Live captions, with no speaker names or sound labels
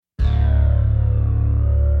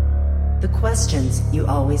questions you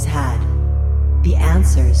always had. The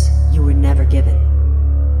answers you were never given.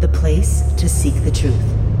 The place to seek the truth.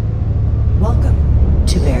 Welcome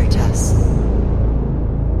to Veritas.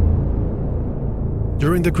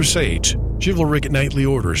 During the Crusades, chivalric knightly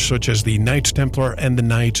orders such as the Knights Templar and the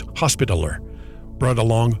Knights Hospitaller brought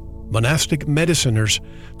along monastic mediciners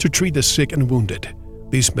to treat the sick and wounded.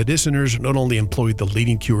 These mediciners not only employed the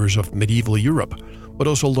leading cures of medieval Europe, but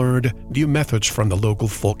also learned new methods from the local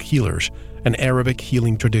folk healers and Arabic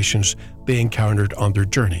healing traditions they encountered on their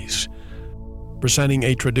journeys. Presenting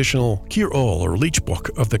a traditional cure-all or leech book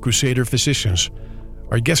of the Crusader physicians,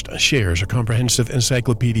 our guest shares a comprehensive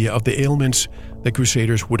encyclopedia of the ailments the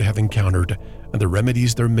Crusaders would have encountered and the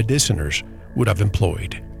remedies their mediciners would have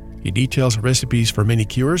employed. He details recipes for many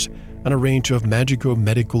cures and a range of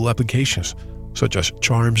magico-medical applications, such as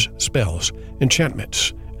charms, spells,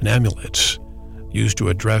 enchantments, and amulets, used to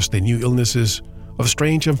address the new illnesses of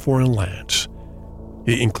strange and foreign lands.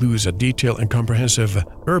 It includes a detailed and comprehensive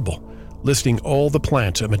herbal, listing all the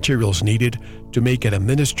plants and materials needed to make and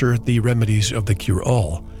administer the remedies of the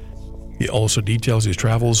cure-all. He also details his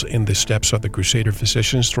travels in the steps of the Crusader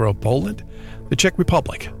physicians throughout Poland, the Czech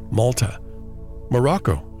Republic, Malta,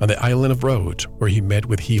 Morocco, and the island of Rhodes, where he met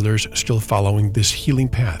with healers still following this healing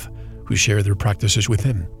path, who share their practices with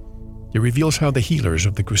him. He reveals how the healers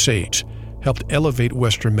of the Crusades helped elevate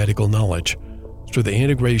Western medical knowledge through the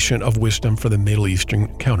integration of wisdom from the Middle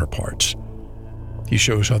Eastern counterparts. He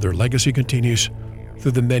shows how their legacy continues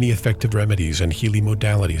through the many effective remedies and healing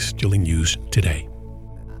modalities still in use today.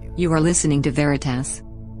 You are listening to Veritas.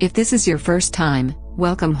 If this is your first time,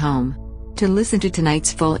 welcome home. To listen to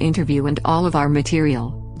tonight's full interview and all of our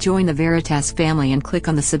material, join the Veritas family and click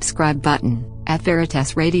on the subscribe button at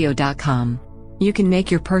veritasradio.com. You can make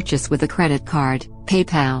your purchase with a credit card,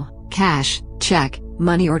 PayPal, cash, check,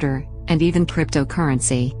 money order, and even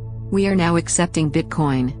cryptocurrency. We are now accepting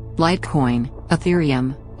Bitcoin, Litecoin,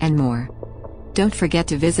 Ethereum, and more. Don't forget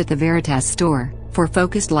to visit the Veritas store for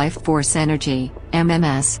focused life force energy,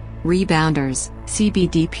 MMS, rebounders,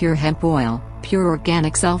 CBD pure hemp oil, pure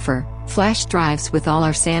organic sulfur, flash drives with all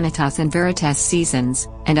our Sanitas and Veritas seasons,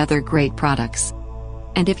 and other great products.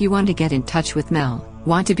 And if you want to get in touch with Mel,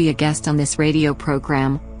 want to be a guest on this radio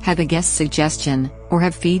program, have a guest suggestion, or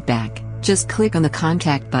have feedback, just click on the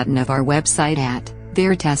contact button of our website at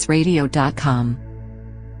veritasradio.com.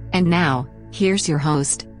 And now, here's your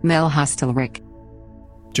host, Mel Hostelrick.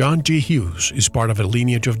 John G. Hughes is part of a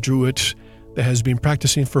lineage of Druids that has been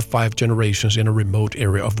practicing for 5 generations in a remote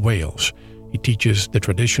area of Wales. He teaches the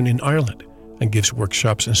tradition in Ireland and gives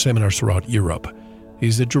workshops and seminars throughout Europe. He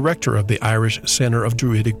is the director of the Irish Centre of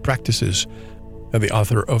Druidic Practices and the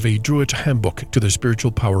author of a Druid's Handbook to the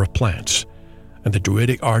Spiritual Power of Plants and the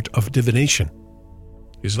Druidic Art of Divination.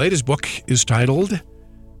 His latest book is titled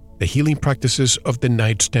The Healing Practices of the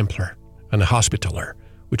Knights Templar and the Hospitaller,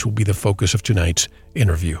 which will be the focus of tonight's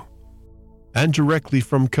interview. And directly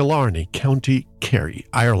from Killarney, County Kerry,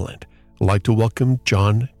 Ireland, I'd like to welcome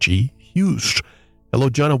John G. Hughes. Hello,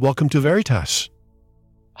 John, and welcome to Veritas.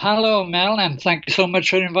 Hello, Mel, and thank you so much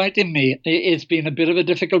for inviting me. It's been a bit of a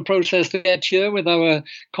difficult process to get here with our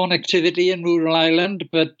connectivity in rural Ireland,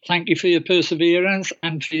 but thank you for your perseverance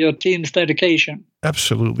and for your team's dedication.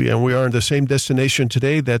 Absolutely, and we are in the same destination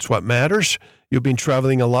today. That's what matters. You've been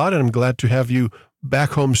traveling a lot, and I'm glad to have you back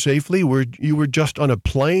home safely. You were just on a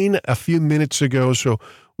plane a few minutes ago, so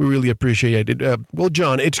we really appreciate it. Well,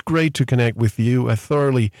 John, it's great to connect with you. I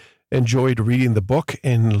thoroughly enjoyed reading the book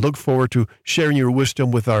and look forward to sharing your wisdom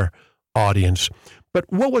with our audience. But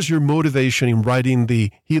what was your motivation in writing the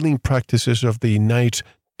healing practices of the Knights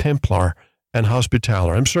Templar and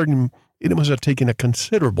Hospitaller? I'm certain it must have taken a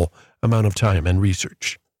considerable amount of time and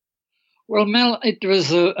research. Well, Mel, it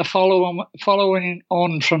was a following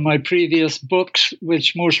on from my previous books,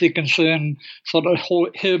 which mostly concern sort of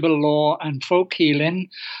herbal law and folk healing.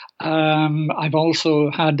 I've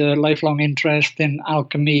also had a lifelong interest in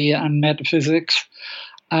alchemy and metaphysics,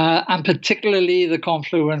 and particularly the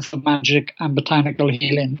confluence of magic and botanical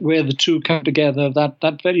healing, where the two come together,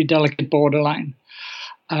 that very delicate borderline.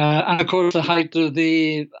 And of course, the height of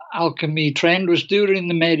the alchemy trend was during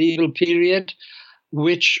the medieval period,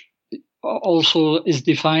 which also is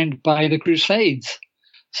defined by the Crusades.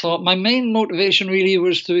 So my main motivation really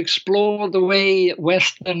was to explore the way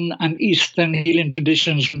Western and Eastern healing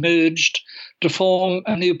traditions merged to form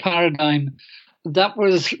a new paradigm. That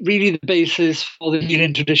was really the basis for the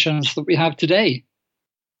healing traditions that we have today.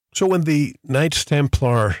 So when the Knights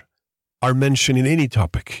Templar are mentioned in any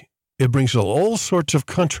topic, it brings all sorts of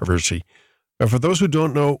controversy. And for those who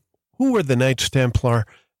don't know, who were the Knights Templar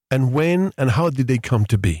and when and how did they come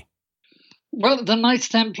to be? Well, the Knights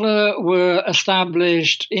Templar were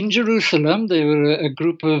established in Jerusalem. They were a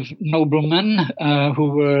group of noblemen who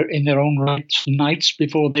were in their own rights knights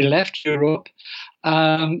before they left Europe.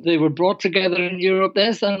 They were brought together in Europe.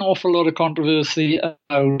 There's an awful lot of controversy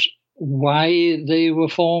about why they were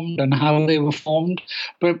formed and how they were formed,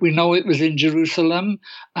 but we know it was in Jerusalem,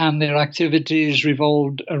 and their activities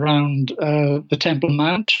revolved around the Temple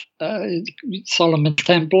Mount, Solomon's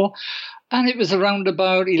Temple. And it was around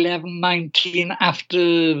about 1119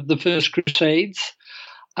 after the First Crusades.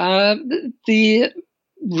 The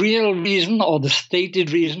real reason, or the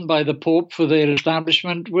stated reason by the Pope for their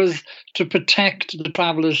establishment, was to protect the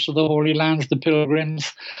travellers to the Holy Lands, the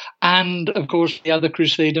pilgrims, and, of course, the other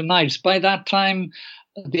Crusader knights. By that time,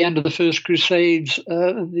 at the end of the First Crusades,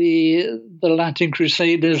 the Latin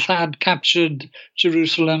Crusaders had captured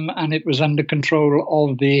Jerusalem, and it was under control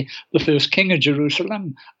of the first king of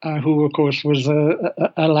Jerusalem, who, of course, was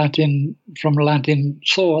a Latin from a Latin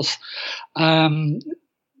source. At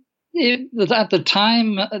the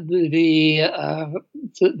time, the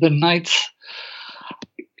knights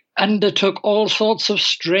undertook all sorts of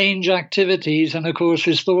strange activities, and of course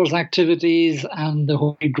it's those activities and the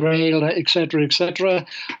Holy Grail, etc.,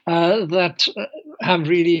 that have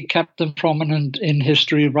really kept them prominent in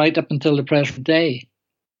history right up until the present day.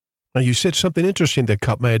 Now, you said something interesting that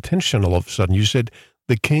caught my attention all of a sudden. You said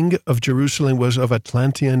the king of Jerusalem was of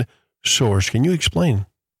Atlantean source. Can you explain?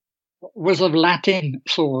 Was of Latin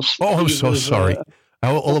source. Oh, I'm so sorry.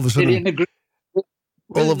 All of a sudden,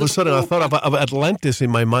 I thought of Atlantis in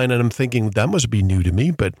my mind, and I'm thinking that must be new to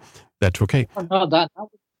me, but that's okay. No, that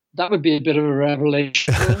would be a bit of a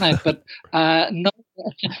revelation, wouldn't it? But no,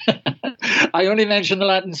 I only mentioned the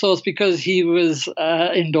Latin source because he was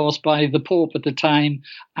endorsed by the Pope at the time,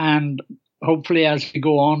 and hopefully as we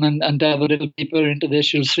go on and delve a little deeper into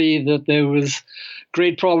this, you'll see that there was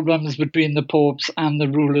great problems between the popes and the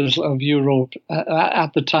rulers of Europe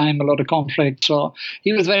at the time, a lot of conflict. So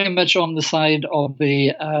he was very much on the side of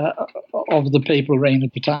the papal reign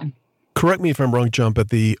at the time. Correct me if I'm wrong, John, but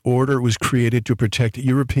the order was created to protect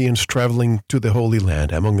Europeans traveling to the Holy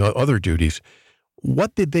Land, among other duties.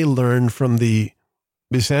 What did they learn from the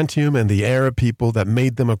Byzantium and the Arab people that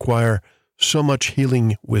made them acquire so much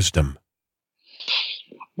healing wisdom?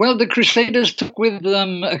 Well, the Crusaders took with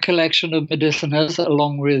them a collection of mediciners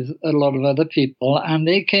along with a lot of other people, and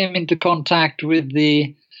they came into contact with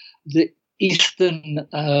the Eastern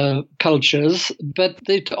cultures, but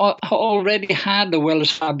they already had a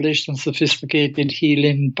well-established and sophisticated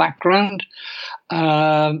healing background.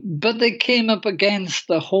 But they came up against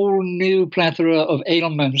a whole new plethora of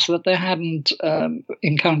ailments that they hadn't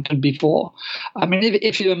encountered before. I mean,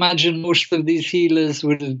 if you imagine, most of these healers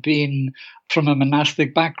would have been from a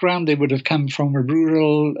monastic background. They would have come from a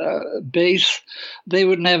rural base. They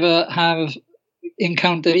would never have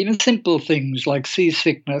encountered even simple things like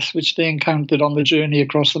seasickness, which they encountered on the journey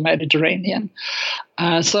across the Mediterranean.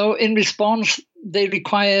 So in response, they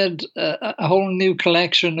required a whole new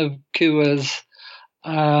collection of cures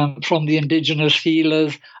from the indigenous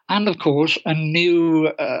healers, and of course a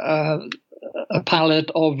new a palette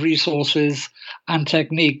of resources and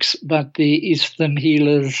techniques that the Eastern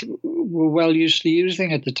healers were well used to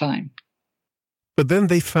using at the time. But then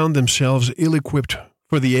they found themselves ill-equipped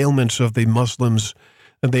for the ailments of the Muslims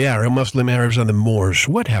and the Muslim Arabs and the Moors.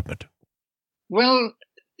 What happened? Well,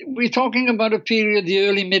 we're talking about a period, the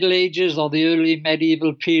early Middle Ages or the early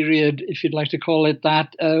medieval period, if you'd like to call it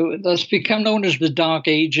that, that's become known as the Dark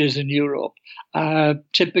Ages in Europe,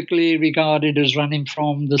 typically regarded as running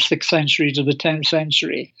from the 6th century to the 10th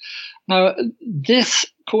century. Now, this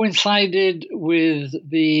coincided with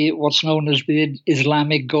what's known as the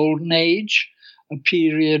Islamic Golden Age, a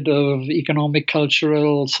period of economic,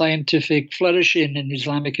 cultural, scientific flourishing in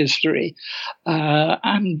Islamic history.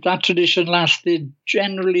 And that tradition lasted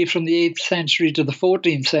generally from the 8th century to the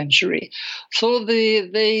 14th century. So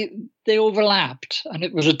they overlapped, and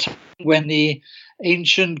it was a time when the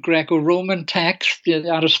ancient Greco-Roman texts, the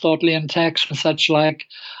Aristotelian texts and such like,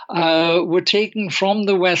 were taken from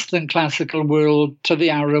the Western classical world to the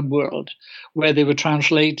Arab world, where they were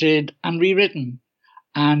translated and rewritten.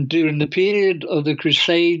 And during the period of the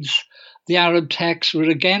Crusades, the Arab texts were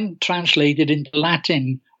again translated into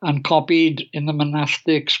Latin and copied in the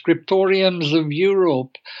monastic scriptoriums of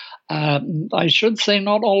Europe. I should say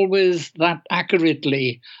not always that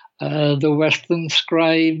accurately. The Western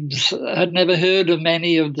scribes had never heard of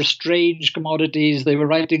many of the strange commodities they were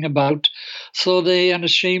writing about, so they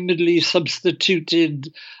unashamedly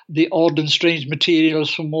substituted the odd and strange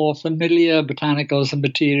materials for more familiar botanicals and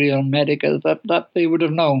material medica that they would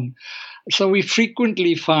have known. So we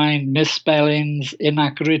frequently find misspellings,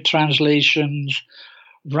 inaccurate translations,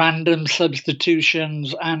 random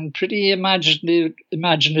substitutions, and pretty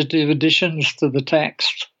imaginative additions to the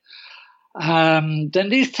text. Then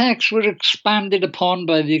these texts were expanded upon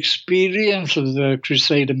by the experience of the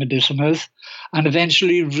Crusader mediciners and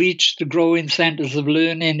eventually reached the growing centers of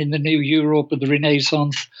learning in the New Europe of the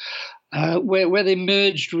Renaissance, where they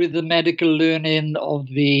merged with the medical learning of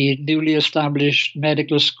the newly established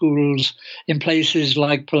medical schools in places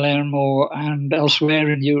like Palermo and elsewhere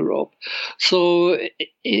in Europe. So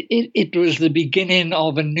it was the beginning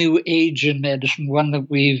of a new age in medicine, one that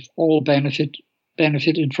we've all benefited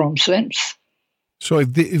from since. So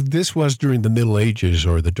if this was during the Middle Ages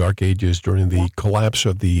or the Dark Ages, during the collapse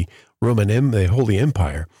of the the Holy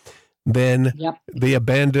Empire, then they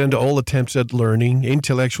abandoned all attempts at learning,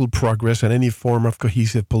 intellectual progress, and any form of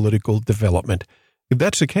cohesive political development. If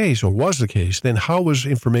that's the case, or was the case, then how was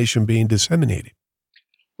information being disseminated?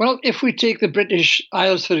 Well, if we take the British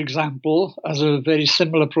Isles, for example, as a very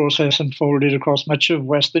similar process unfolded across much of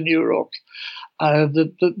Western Europe,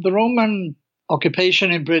 the Roman occupation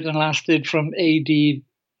in Britain lasted from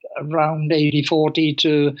around AD 40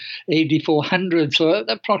 to AD 400, so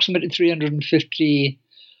approximately 350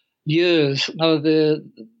 years. Now, the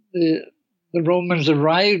Romans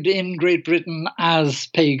arrived in Great Britain as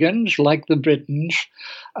pagans, like the Britons,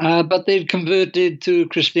 but they'd converted to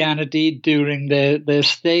Christianity during their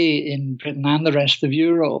stay in Britain and the rest of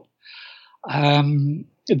Europe.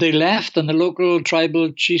 They left, and the local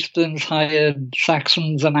tribal chieftains hired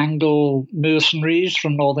Saxons and Anglo mercenaries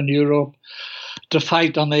from Northern Europe to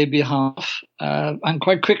fight on their behalf. And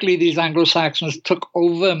quite quickly, these Anglo-Saxons took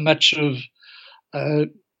over much of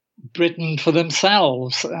Britain for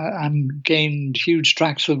themselves and gained huge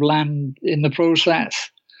tracts of land in the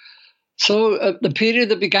process. So the period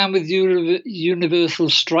that began with universal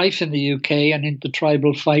strife in the UK and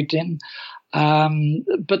intertribal fighting,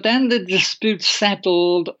 but then the disputes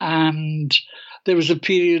settled and there was a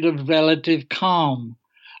period of relative calm.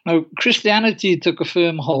 Now, Christianity took a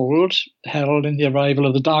firm hold, held in the arrival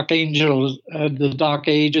of the Dark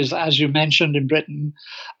Ages, as you mentioned, in Britain,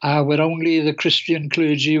 where only the Christian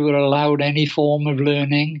clergy were allowed any form of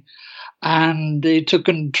learning, and they took a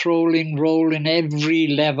controlling role in every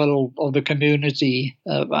level of the community,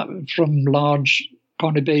 from large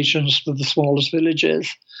conurbations to the smallest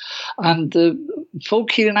villages. And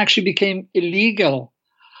folk healing actually became illegal,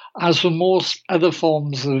 as for most other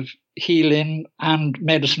forms of healing and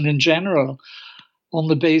medicine in general, on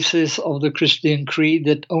the basis of the Christian creed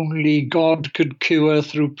that only God could cure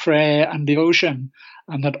through prayer and devotion,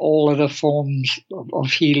 and that all other forms of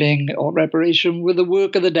healing or reparation were the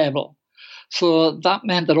work of the devil. So that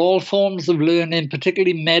meant that all forms of learning,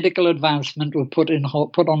 particularly medical advancement, were put on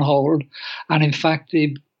hold, and in fact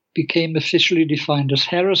they became officially defined as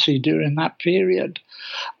heresy during that period.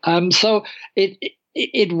 So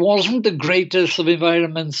it wasn't the greatest of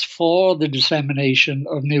environments for the dissemination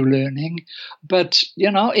of new learning, but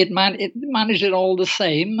it managed it all the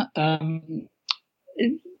same.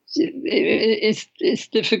 It's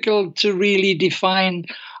difficult to really define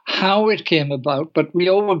how it came about, but we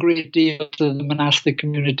owe a great deal to the monastic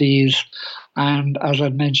communities and, as I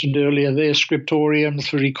mentioned earlier, their scriptoriums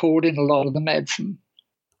for recording a lot of the medicine.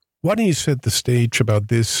 Why don't you set the stage about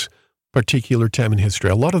this particular time in history?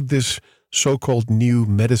 A lot of this so-called new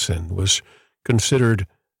medicine was considered,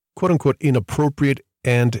 quote-unquote, inappropriate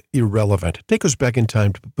and irrelevant. Take us back in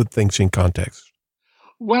time to put things in context.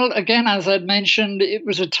 Well, again, as I'd mentioned, it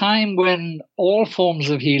was a time when all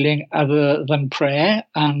forms of healing other than prayer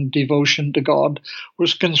and devotion to God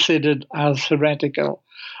was considered as heretical.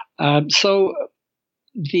 So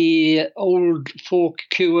the old folk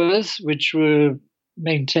cures, which were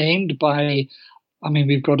maintained by,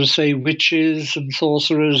 we've got to say, witches and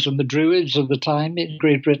sorcerers and the druids of the time in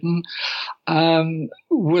Great Britain,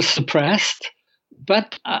 were suppressed.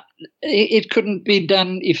 But it couldn't be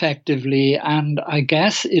done effectively. And I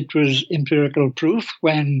guess it was empirical proof.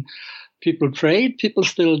 When people prayed, people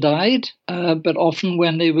still died. But often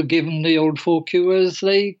when they were given the old folk cures,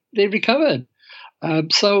 they recovered.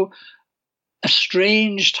 So a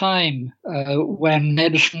strange time when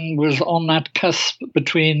medicine was on that cusp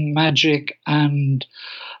between magic and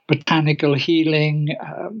botanical healing.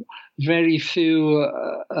 Very few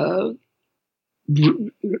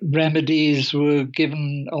remedies were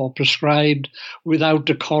given or prescribed without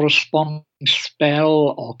a corresponding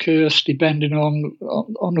spell or curse, depending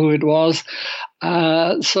on who it was.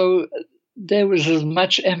 So there was as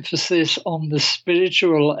much emphasis on the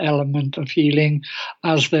spiritual element of healing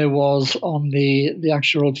as there was on the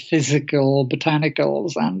actual physical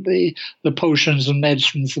botanicals and the potions and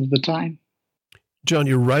medicines of the time. John,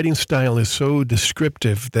 your writing style is so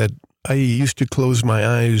descriptive that I used to close my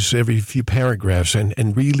eyes every few paragraphs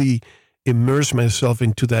and really immerse myself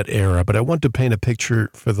into that era. But I want to paint a picture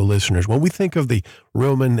for the listeners. When we think of the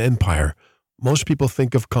Roman Empire, most people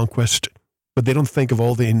think of conquest, but they don't think of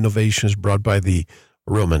all the innovations brought by the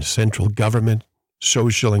Roman central government,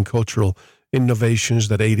 social and cultural innovations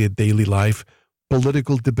that aided daily life,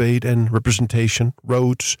 political debate and representation,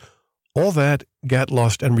 roads. All that got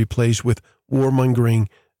lost and replaced with warmongering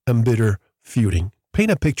and bitter feuding.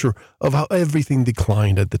 Paint a picture of how everything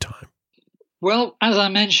declined at the time. Well, as I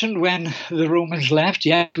mentioned, when the Romans left,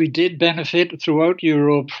 yeah, we did benefit throughout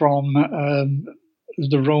Europe from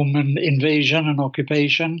the Roman invasion and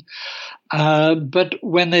occupation. But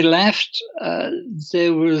when they left,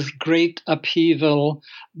 there was great upheaval.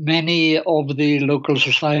 Many of the local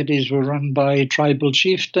societies were run by tribal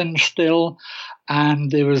chieftains still,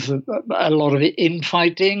 and there was a lot of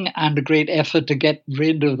infighting and a great effort to get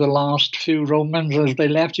rid of the last few Romans as they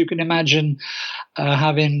left. You can imagine,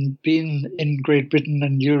 having been in Great Britain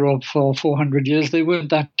and Europe for 400 years, they weren't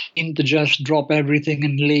that keen to just drop everything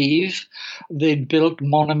and leave. They'd built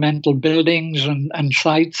monumental buildings and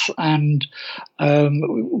sites, and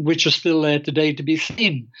which are still there today to be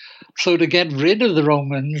seen. So to get rid of the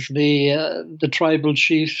Romans, the tribal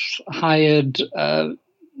chiefs hired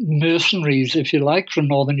mercenaries, if you like, from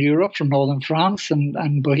Northern Europe, from Northern France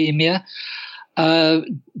and Bohemia,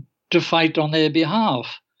 to fight on their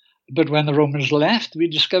behalf. But when the Romans left, they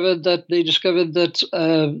discovered that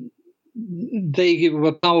they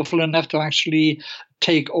were powerful enough to actually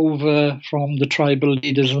take over from the tribal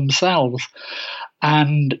leaders themselves.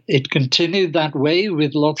 And it continued that way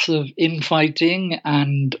with lots of infighting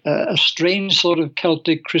and a strange sort of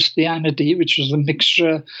Celtic Christianity, which was a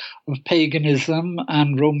mixture of paganism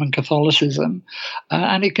and Roman Catholicism.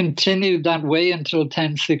 And it continued that way until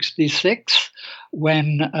 1066,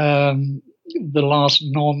 when the last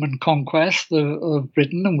Norman conquest of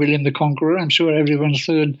Britain and William the Conqueror. I'm sure everyone's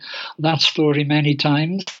heard that story many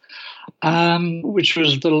times, which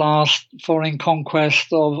was the last foreign conquest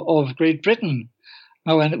of Great Britain.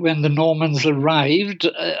 Now, when the Normans arrived,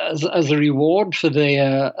 as a reward for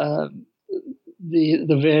their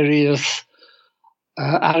the various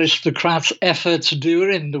aristocrats' efforts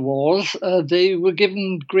during the wars, they were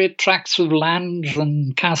given great tracts of lands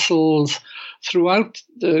and castles throughout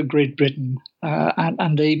Great Britain,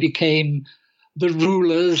 and they became the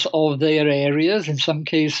rulers of their areas, in some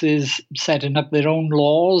cases setting up their own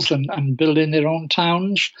laws and building their own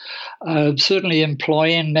towns, certainly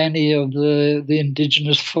employing many of the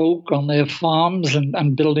indigenous folk on their farms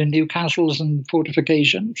and building new castles and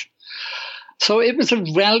fortifications. So it was a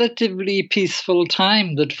relatively peaceful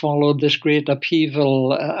time that followed this great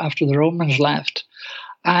upheaval after the Romans left.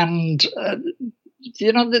 And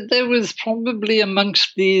there was probably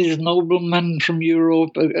amongst these noblemen from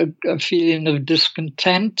Europe a feeling of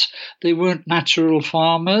discontent. They weren't natural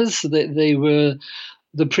farmers. They were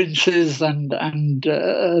the princes and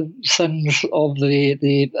sons of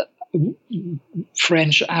the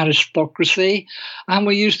French aristocracy, and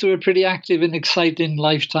were used to a pretty active and exciting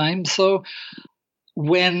lifetime. So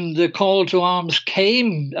when the call to arms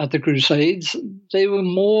came at the Crusades, they were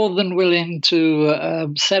more than willing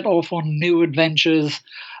to set off on new adventures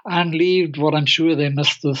and leave what I'm sure they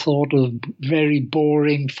must have thought of very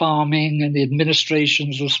boring farming and the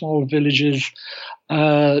administrations of small villages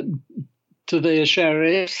to their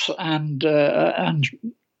sheriffs and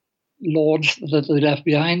lords that they left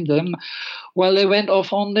behind them, while they went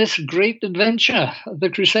off on this great adventure, the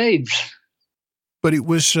Crusades. But it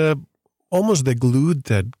was almost the glue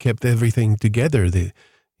that kept everything together.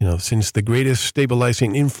 Since the greatest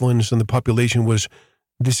stabilizing influence on the population was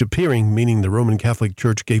disappearing, meaning the Roman Catholic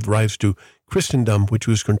Church gave rise to Christendom, which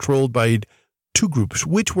was controlled by two groups.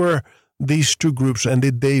 Which were these two groups, and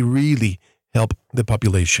did they really help the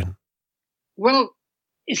population? Well,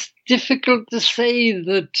 it's difficult to say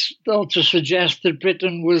that, or to suggest that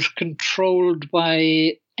Britain was controlled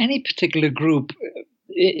by any particular group,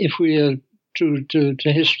 if we are true to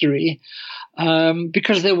history,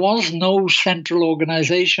 because there was no central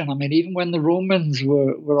organization. I mean, even when the Romans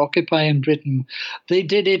were occupying Britain, they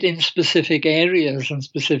did it in specific areas, and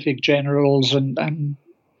specific generals and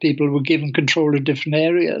people were given control of different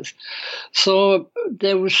areas. So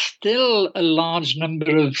there was still a large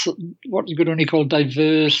number of what you could only call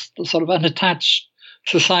diverse, sort of unattached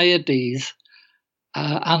societies.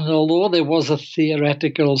 And although there was a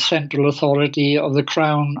theoretical central authority of the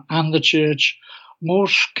crown and the church,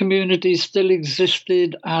 most communities still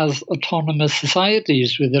existed as autonomous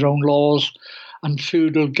societies with their own laws and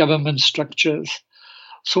feudal government structures.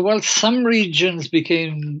 So while some regions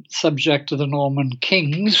became subject to the Norman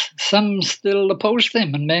kings, some still opposed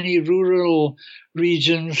them, and many rural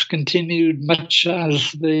regions continued much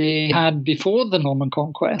as they had before the Norman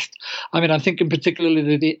conquest. I mean, I'm thinking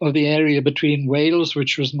particularly of the area between Wales,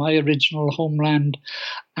 which was my original homeland,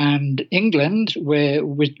 and England, where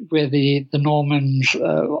the Normans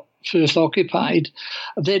first occupied.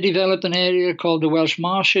 They developed an area called the Welsh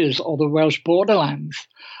Marshes, or the Welsh borderlands,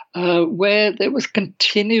 where there was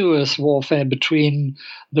continuous warfare between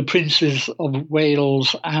the princes of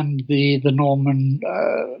Wales and the Norman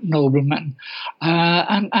noblemen.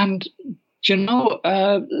 And you know,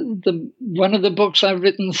 one of the books I've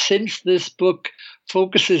written since this book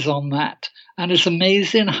focuses on that. And it's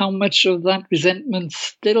amazing how much of that resentment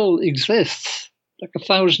still exists, like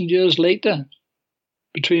 1,000 years later,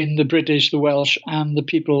 between the British, the Welsh, and the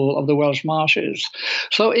people of the Welsh Marshes.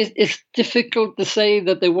 So it's difficult to say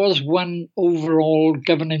that there was one overall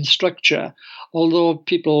governing structure, although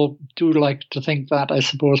people do like to think that, I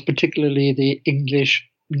suppose, particularly the English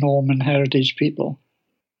Norman heritage people.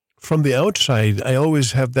 From the outside, I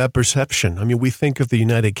always have that perception. I mean, we think of the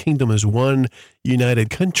United Kingdom as one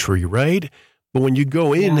united country, right? But when you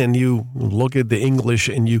go in and you look at the English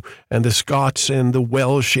and the Scots and the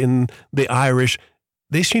Welsh and the Irish,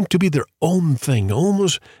 they seem to be their own thing,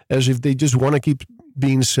 almost as if they just want to keep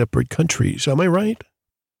being separate countries. Am I right?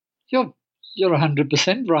 You're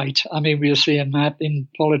 100% right. I mean, we are seeing that in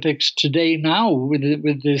politics today now with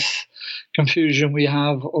this confusion we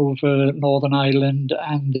have over Northern Ireland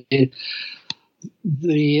and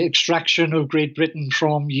the extraction of Great Britain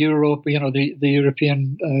from Europe, you know, the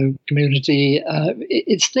European community.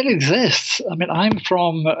 It still exists. I mean, I'm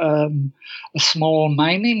from a small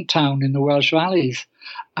mining town in the Welsh Valleys.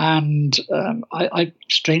 And I,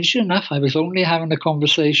 strangely enough, I was only having a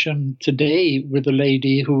conversation today with a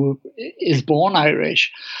lady who is born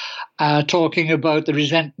Irish, talking about the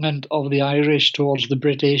resentment of the Irish towards the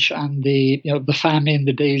British and the famine,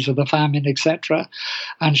 the days of the famine, etc.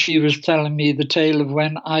 And she was telling me the tale of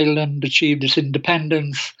when Ireland achieved its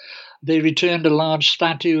independence. They returned a large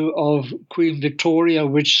statue of Queen Victoria,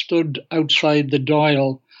 which stood outside the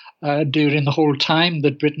Dáil during the whole time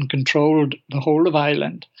that Britain controlled the whole of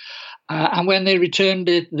Ireland. And when they returned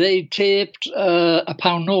it, they taped a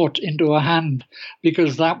 £1 note into her hand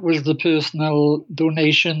because that was the personal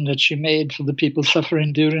donation that she made for the people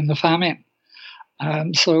suffering during the famine.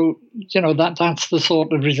 So, you know, that's the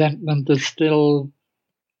sort of resentment that still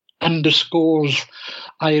underscores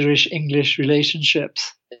Irish-English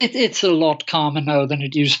relationships. It's a lot calmer now than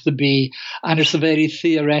it used to be, and it's a very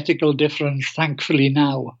theoretical difference, thankfully,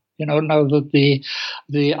 now. You know, now that the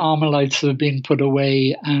Armalites have been put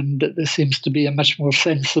away and there seems to be a much more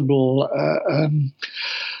sensible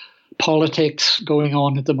politics going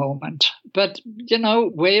on at the moment. But, you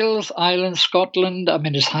know, Wales, Ireland, Scotland, I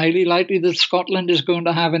mean, it's highly likely that Scotland is going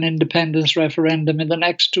to have an independence referendum in the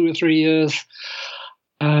next 2 or 3 years.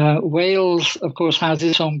 Wales, of course, has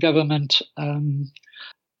its own government,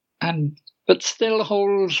 but still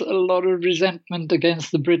holds a lot of resentment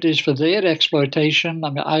against the British for their exploitation. I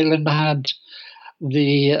mean, Ireland had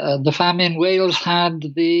the famine. Wales had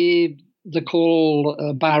the coal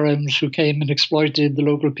barons who came and exploited the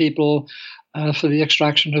local people for the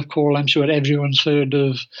extraction of coal. I'm sure everyone's heard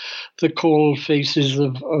of the coal faces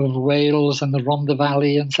of Wales and the Rhondda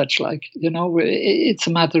Valley and such like. You know, it's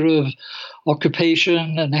a matter of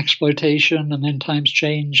occupation and exploitation, and then times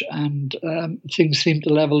change and things seem to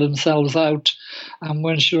level themselves out. And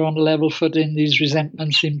once you're on a level footing, these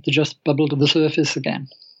resentments seem to just bubble to the surface again.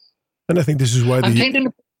 And I think this is why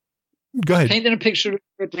Go ahead. Painting a picture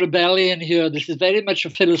of rebellion here. This is very much a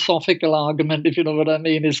philosophical argument, if you know what I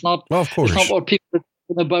mean. It's not, well, of course. It's not what people are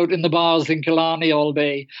talking about in the bars in Killarney all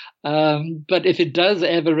day. But if it does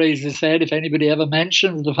ever raise its head, if anybody ever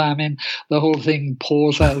mentions the famine, the whole thing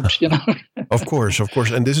pours out, you know. Of course.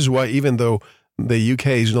 And this is why, even though the UK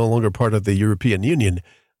is no longer part of the European Union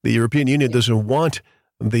doesn't want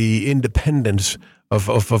the independence of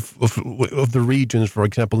the regions. For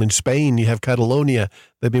example, in Spain, you have Catalonia.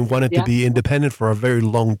 They've been wanting to be independent for a very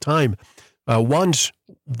long time. Once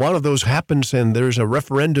one of those happens and there's a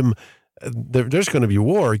referendum, there's going to be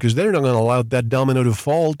war because they're not going to allow that domino to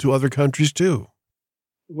fall to other countries too.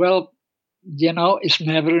 Well, it's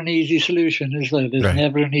never an easy solution, is there? There's Right.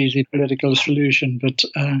 never an easy political solution. But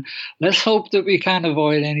let's hope that we can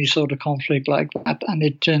avoid any sort of conflict like that, and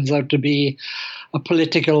it turns out to be a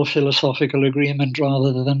political, philosophical agreement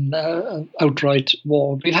rather than outright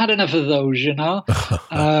war. We've had enough of those,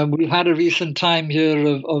 We've had a recent time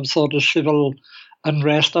here of sort of civil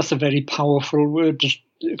unrest. That's a very powerful word,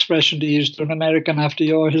 expression to use to an American after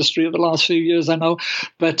your history of the last few years, I know.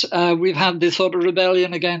 But we've had this sort of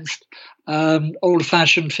rebellion against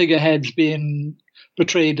old-fashioned figureheads being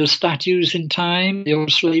portrayed as statues in time, the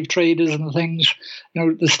old slave traders and things.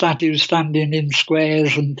 The statues standing in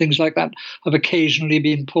squares and things like that have occasionally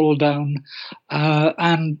been pulled down.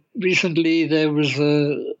 And recently there was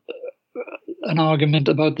an argument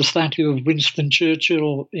about the statue of Winston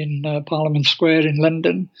Churchill in Parliament Square in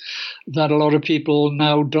London, that a lot of people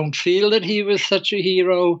now don't feel that he was such a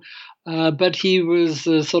hero, but he was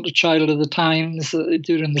a sort of child of the times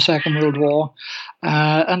during the Second World War.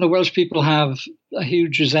 And the Welsh people have a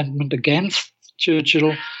huge resentment against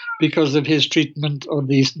Churchill because of his treatment of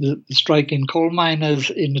the striking coal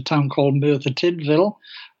miners in a town called Merthyr Tydfil,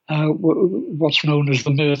 what's known as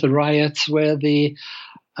the Merthyr Riots, where the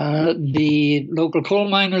local coal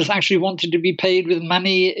miners actually wanted to be paid with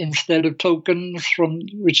money instead of tokens, from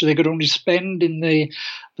which they could only spend in the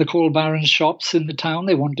coal barons' shops in the town.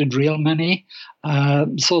 They wanted real money,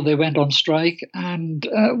 so they went on strike. And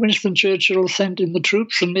Winston Churchill sent in the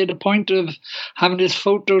troops and made a point of having his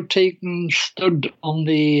photo taken, stood on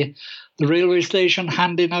the railway station,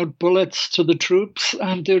 handing out bullets to the troops.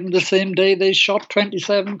 And during the same day, they shot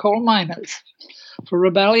 27 coal miners for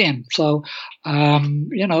rebellion. So,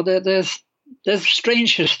 there's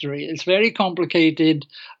strange history. It's very complicated,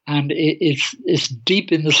 and it's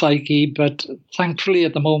deep in the psyche. But thankfully,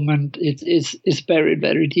 at the moment, it's buried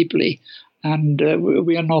very deeply, and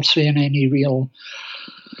we are not seeing any real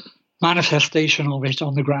manifestation of it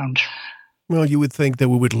on the ground. Well, you would think that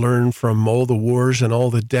we would learn from all the wars and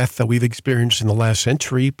all the death that we've experienced in the last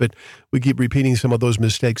century, but we keep repeating some of those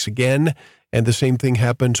mistakes again. And the same thing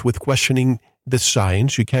happens with questioning the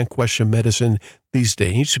science. You can't question medicine these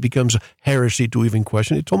days. It becomes heresy to even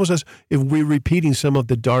question. It's almost as if we're repeating some of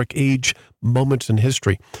the Dark Age moments in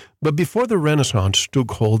history. But before the Renaissance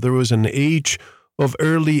took hold, there was an age of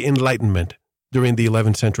early enlightenment during the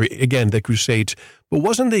 11th century. Again, the Crusades. But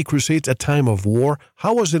wasn't the Crusades a time of war?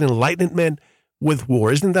 How was it enlightenment with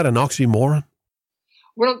war? Isn't that an oxymoron?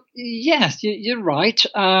 Well, yes, you're right.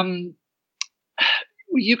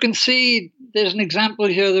 You can see there's an example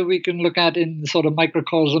here that we can look at in the sort of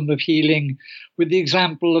microcosm of healing with the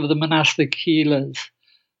example of the monastic healers,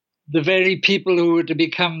 the very people who were to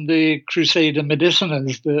become the Crusader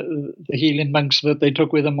mediciners, the healing monks that they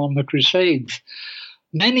took with them on the Crusades.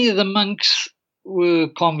 Many of the monks were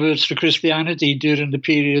converts to Christianity during the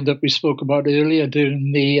period that we spoke about earlier,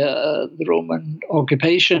 during the Roman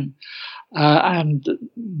occupation. And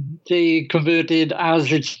they converted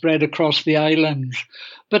as it spread across the islands.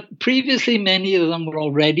 But previously, many of them were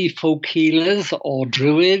already folk healers or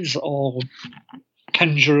druids or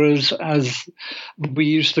conjurers, as we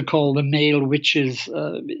used to call the male witches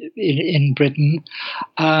in Britain.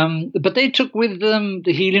 But they took with them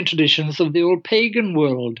the healing traditions of the old pagan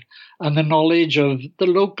world and the knowledge of the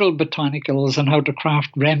local botanicals and how to craft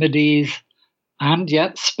remedies, and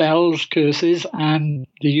yet spells, curses, and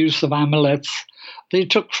the use of amulets they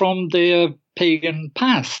took from their pagan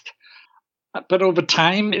past. But over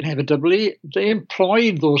time, inevitably, they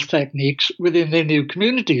employed those techniques within their new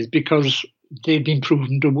communities because they'd been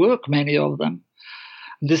proven to work, many of them.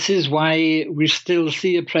 This is why we still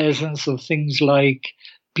see a presence of things like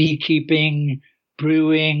beekeeping,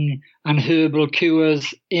 brewing, and herbal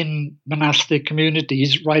cures in monastic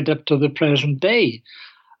communities right up to the present day.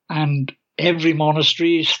 And every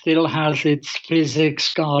monastery still has its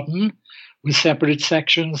physics garden with separate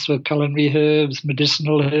sections for culinary herbs,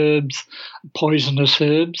 medicinal herbs, poisonous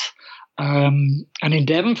herbs. And in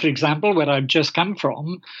Devon, for example, where I've just come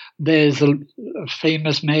from, there's a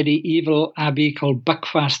famous medieval abbey called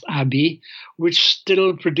Buckfast Abbey, which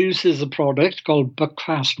still produces a product called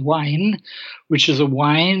Buckfast wine, which is a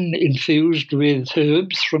wine infused with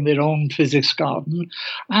herbs from their own physics garden.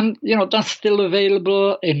 And, that's still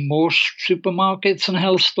available in most supermarkets and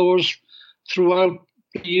health stores throughout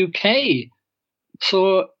the UK.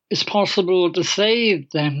 So it's possible to say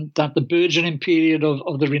then that the burgeoning period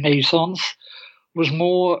of the Renaissance was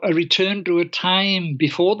more a return to a time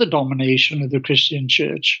before the domination of the Christian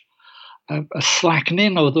church, a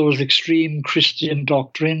slackening of those extreme Christian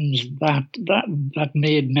doctrines that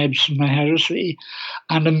made medicine a heresy,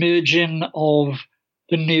 and a merging of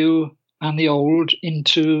the new and the old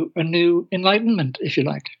into a new enlightenment, if you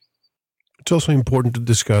like. It's also important to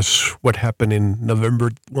discuss what happened in November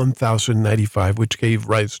 1095, which gave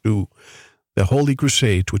rise to the Holy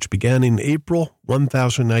Crusades, which began in April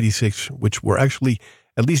 1096, which were actually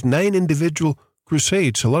at least 9 individual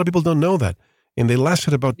crusades. A lot of people don't know that. And they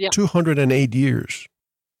lasted about 208 years.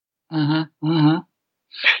 Yeah,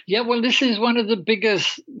 well, this is one of the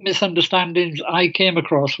biggest misunderstandings I came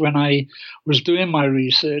across when I was doing my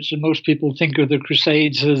research. And most people think of the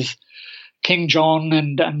Crusades as King John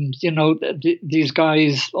and these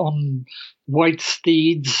guys on white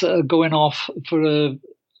steeds going off for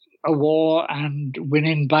a war and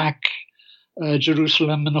winning back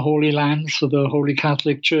Jerusalem and the Holy Land for the Holy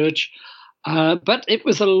Catholic Church. But it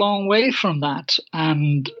was a long way from that.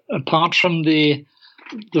 And apart from the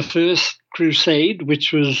first crusade,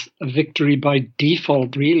 which was a victory by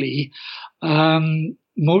default, really,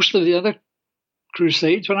 most of the other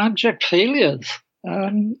crusades were abject failures.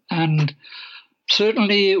 And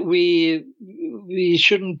certainly we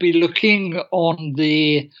shouldn't be looking on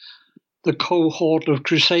the cohort of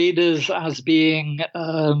crusaders as being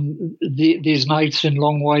these knights in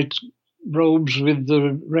long white robes with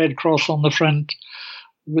the red cross on the front,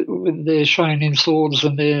 with their shining swords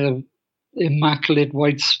and their immaculate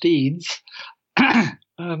white steeds.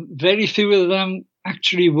 Very few of them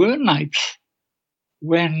actually were knights.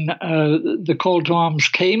 When the call to arms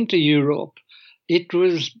came to Europe, it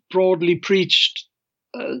was broadly preached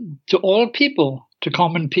to all people, to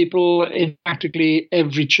common people in practically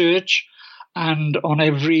every church and on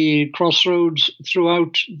every crossroads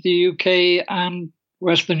throughout the UK and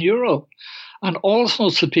Western Europe. And all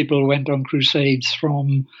sorts of people went on crusades,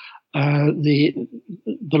 from the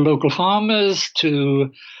local farmers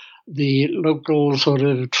to the local sort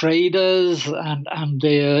of traders and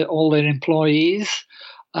all their employees.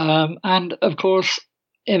 And of course,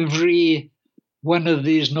 every one of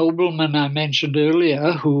these noblemen I mentioned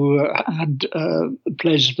earlier who had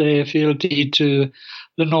pledged their fealty to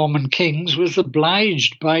the Norman kings was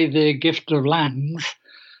obliged by their gift of lands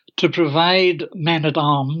to provide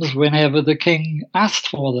men-at-arms whenever the king asked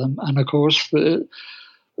for them. And of course,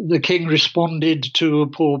 the king responded to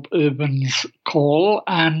Pope Urban's call,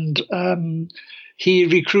 and he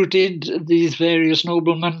recruited these various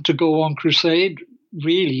noblemen to go on crusade,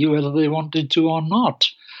 really, whether they wanted to or not.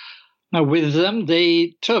 Now, with them,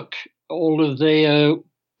 they took all of their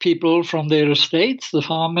people from their estates, the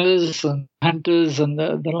farmers and hunters and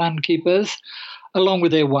the land keepers, along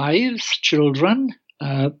with their wives, children,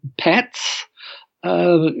 pets,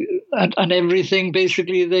 and everything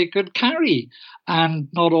basically they could carry. And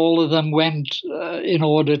not all of them went in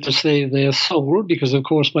order to save their soul, because, of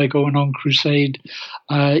course, by going on crusade,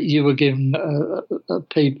 you were given a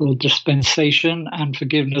papal dispensation and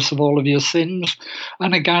forgiveness of all of your sins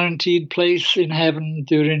and a guaranteed place in heaven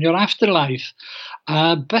during your afterlife.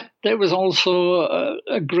 But there was also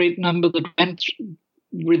a great number that went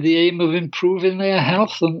with the aim of improving their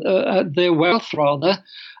health and their wealth, rather,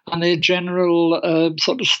 and their general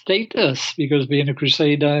sort of status, because being a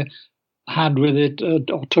crusader had with it,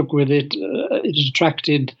 or took with it, it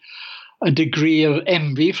attracted a degree of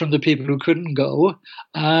envy from the people who couldn't go,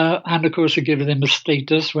 and of course it gave them a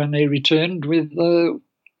status when they returned with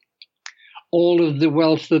all of the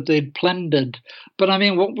wealth that they'd plundered. But I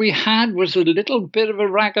mean, what we had was a little bit of a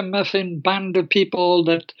ragamuffin band of people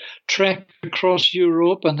that trekked across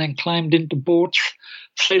Europe and then climbed into boats,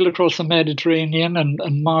 sailed across the Mediterranean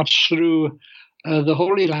and marched through the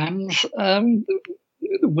Holy Lands.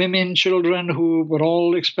 Women, children who were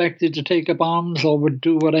all expected to take up arms or would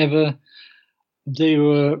do whatever they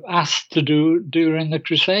were asked to do during the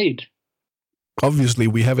crusade. Obviously,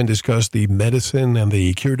 we haven't discussed the medicine and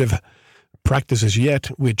the curative practices yet,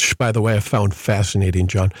 which, by the way, I found fascinating,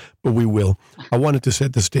 John, but we will. I wanted to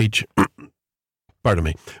set the stage. Pardon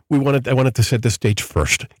me. I wanted to set the stage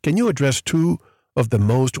first. Can you address two of the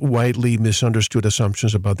most widely misunderstood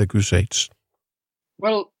assumptions about the Crusades?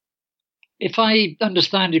 Well, if I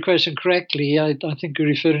understand your question correctly, I think you're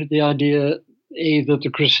referring to the idea, that the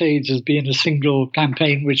Crusades as being a single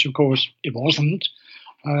campaign, which of course it wasn't.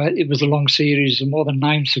 It was a long series of more than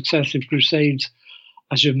 9 successive crusades,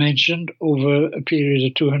 as you mentioned, over a period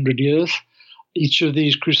of 200 years. Each of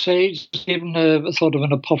these crusades was given a sort of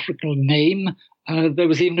an apocryphal name. There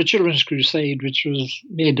was even a children's crusade, which was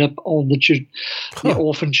made up of the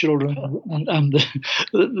orphan children and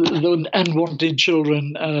the unwanted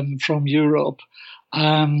children from Europe.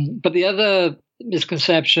 But the other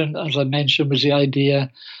misconception, as I mentioned, was the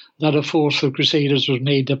idea that a force of crusaders was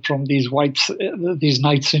made up from these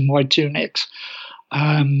knights in white tunics.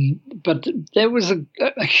 But there was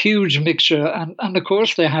a huge mixture, and of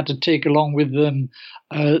course they had to take along with them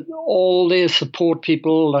all their support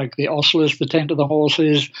people, like the ostlers, the tent of the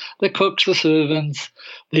horses, the cooks, the servants.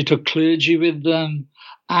 They took clergy with them,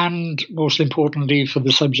 and most importantly for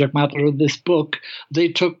the subject matter of this book, they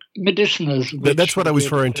took mediciners. That's what I was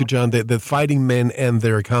referring to, John, the fighting men and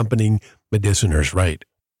their accompanying mediciners, right?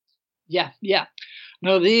 Yeah.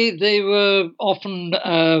 No, they were often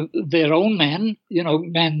their own men,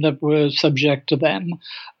 men that were subject to them.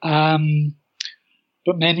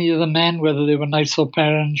 But many of the men, whether they were knights or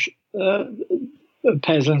peasants,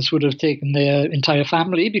 would have taken their entire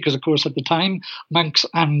family because, of course, at the time, monks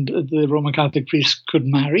and the Roman Catholic priests could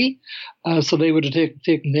marry. So they would have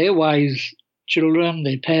taken their wives, children,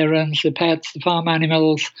 their parents, their pets, the farm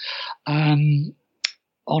animals. On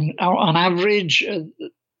average,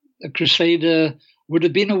 a crusader would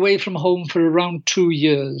have been away from home for around 2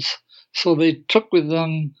 years. So they took with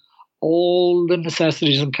them all the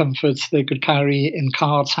necessities and comforts they could carry in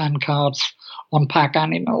carts, hand carts, on pack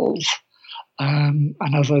animals. And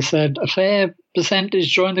as I said, a fair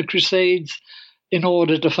percentage joined the Crusades in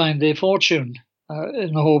order to find their fortune,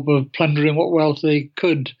 in the hope of plundering what wealth they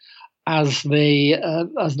could as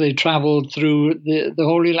they travelled through the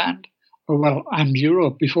Holy Land, and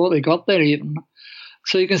Europe before they got there even.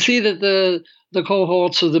 So you can see that the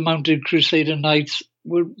cohorts of the Mounted Crusader Knights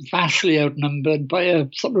were vastly outnumbered by a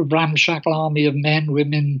sort of ramshackle army of men,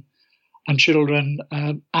 women, and children,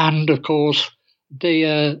 and of course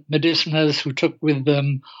their mediciners who took with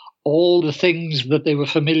them all the things that they were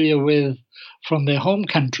familiar with from their home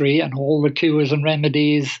country and all the cures and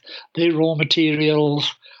remedies, their raw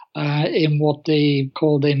materials in what they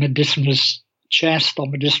call their mediciners chest or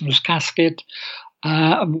mediciners casket,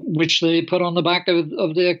 which they put on the back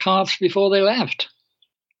of their carts before they left.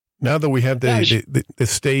 Now that we have the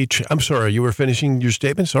stage, I'm sorry, you were finishing your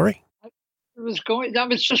statement, sorry? I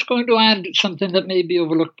was just going to add something that may be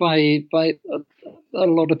overlooked by a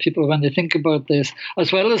lot of people when they think about this,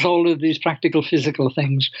 as well as all of these practical physical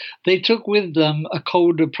things. They took with them a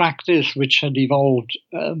code of practice which had evolved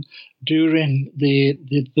during the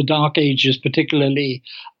Dark Ages particularly,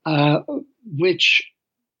 which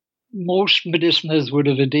most mediciners would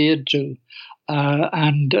have adhered to.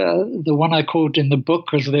 And the one I quote in the book,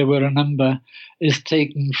 because there were a number, is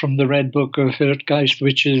taken from the Red Book of Hurtgeist,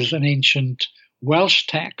 which is an ancient Welsh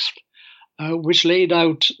text, which laid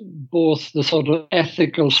out both the sort of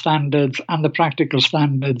ethical standards and the practical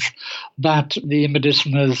standards that the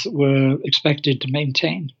mediciners were expected to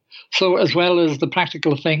maintain. So as well as the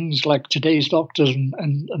practical things like today's doctors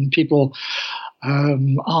and people,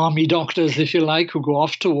 army doctors, if you like, who go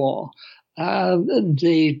off to war,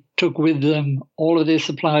 they took with them all of their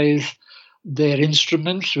supplies, their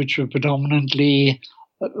instruments, which were predominantly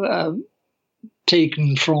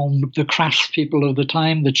taken from the crafts people of the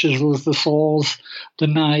time, the chisels, the saws, the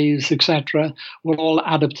knives, etc., were all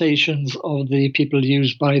adaptations of the people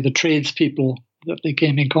used by the tradespeople that they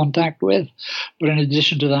came in contact with. But in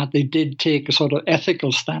addition to that, they did take a sort of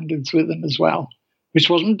ethical standards with them as well, which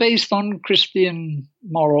wasn't based on Christian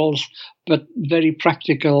morals, but very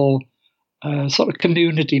practical sort of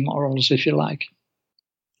community morals, if you like.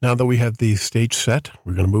 Now that we have the stage set,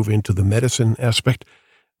 we're going to move into the medicine aspect.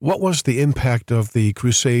 What was the impact of the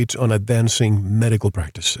Crusades on advancing medical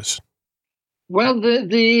practices? Well,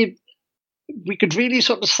 we could really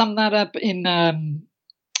sort of sum that up in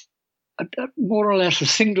more or less a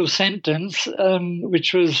single sentence,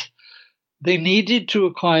 which was they needed to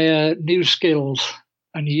acquire new skills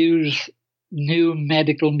and use new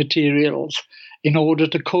medical materials in order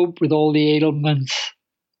to cope with all the ailments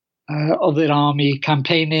of their army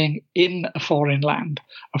campaigning in a foreign land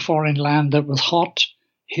that was hot,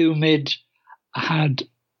 humid, had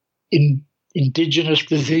indigenous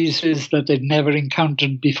diseases that they'd never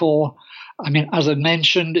encountered before. I mean, as I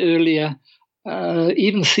mentioned earlier,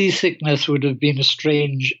 even seasickness would have been a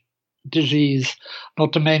strange disease,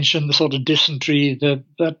 not to mention the sort of dysentery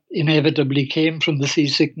that inevitably came from the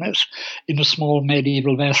seasickness in a small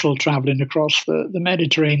medieval vessel traveling across the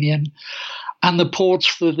Mediterranean. And the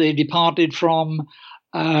ports that they departed from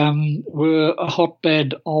were a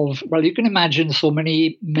hotbed of, well, you can imagine so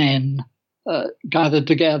many men gathered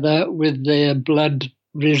together with their blood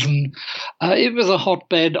risen. It was a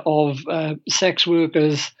hotbed of sex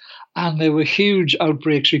workers, and there were huge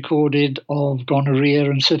outbreaks recorded of gonorrhea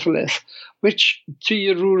and syphilis, which to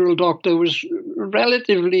your rural doctor was a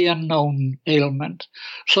relatively unknown ailment.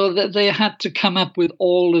 So that they had to come up with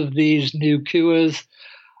all of these new cures.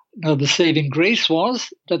 Now, the saving grace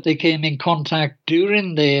was that they came in contact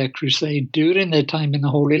during their crusade, during their time in the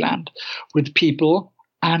Holy Land, with people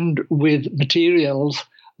and with materials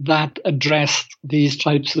that addressed these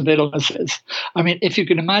types of illnesses. I mean, if you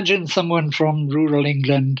can imagine someone from rural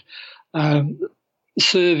England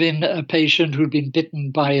serving a patient who'd been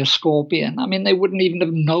bitten by a scorpion, I mean, they wouldn't even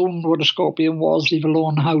have known what a scorpion was, leave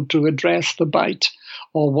alone how to address the bite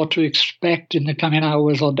or what to expect in the coming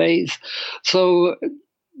hours or days. So,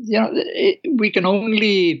 we can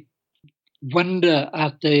only wonder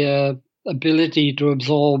at their ability to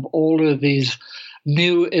absorb all of these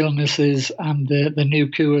new illnesses and the new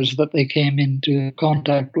cures that they came into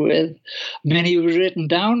contact with. Many were written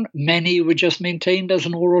down, many were just maintained as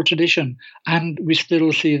an oral tradition. And we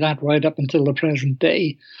still see that right up until the present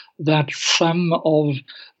day, that some of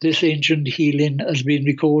this ancient healing has been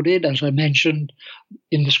recorded, as I mentioned,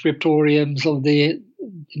 in the scriptoriums of the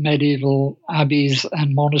medieval abbeys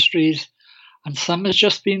and monasteries. And some has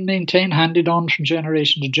just been maintained, handed on from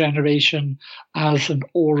generation to generation as an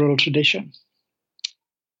oral tradition.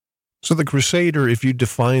 So the crusader, if you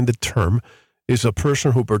define the term, is a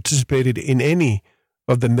person who participated in any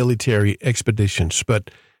of the military expeditions. But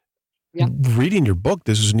reading your book,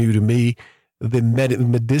 this is new to me, the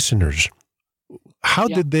mediciners.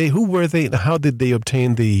 Who were they, and how did they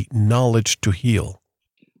obtain the knowledge to heal?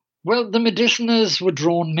 Well, the mediciners were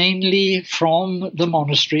drawn mainly from the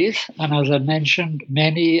monasteries. And as I mentioned,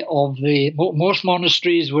 most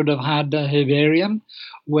monasteries would have had a herbarium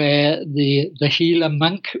where the healer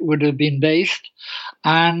monk would have been based.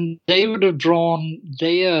 And they would have drawn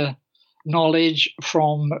their knowledge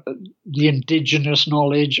from the indigenous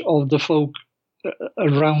knowledge of the folk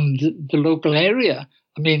around the local area.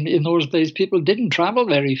 I mean, in those days, people didn't travel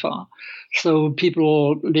very far. So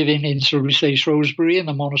people living in, so we say, Shrewsbury, in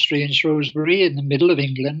the monastery in Shrewsbury, in the middle of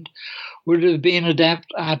England, would have been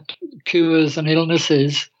adept at cures and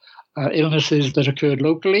illnesses that occurred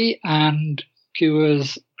locally, and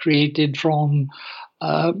cures created from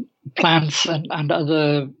plants and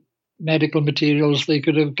other medical materials they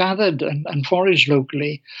could have gathered and foraged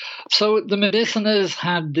locally. So the mediciners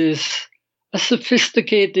had a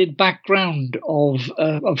sophisticated background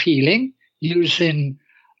of healing, using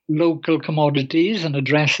local commodities and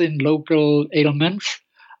addressing local ailments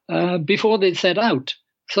before they'd set out.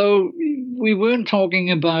 So we weren't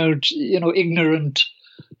talking about, ignorant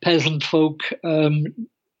peasant folk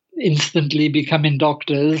instantly becoming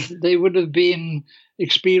doctors. They would have been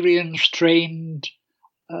experienced, trained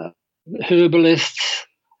herbalists,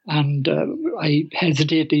 and I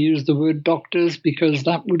hesitate to use the word doctors because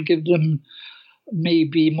that would give them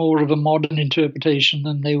maybe more of a modern interpretation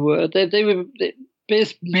than they were. They were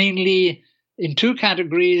based mainly in two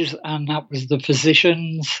categories, and that was the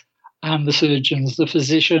physicians and the surgeons. The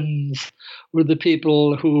physicians were the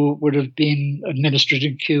people who would have been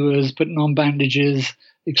administering cures, putting on bandages,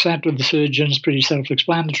 etc. The surgeons, pretty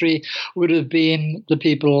self-explanatory, would have been the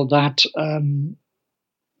people that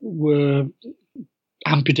were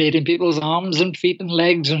amputating people's arms and feet and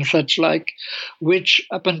legs and such like, which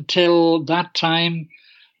up until that time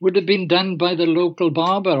would have been done by the local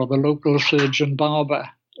barber or the local surgeon barber.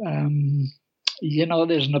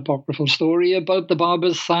 There's an apocryphal story about the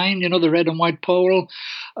barber's sign, the red and white pole.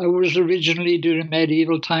 Was originally during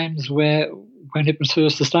medieval times when it was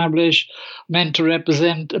first established, meant to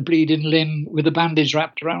represent a bleeding limb with a bandage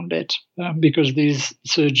wrapped around it, because these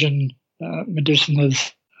surgeon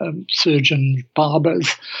mediciners, surgeon barbers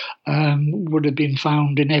would have been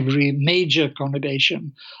found in every major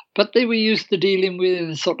conurbation. But they were used to dealing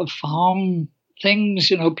with sort of farm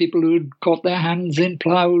things, people who'd caught their hands in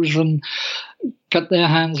ploughs and cut their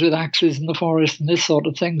hands with axes in the forest and this sort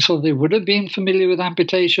of thing. So they would have been familiar with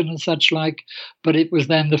amputation and such like, but it was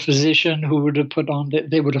then the physician who would have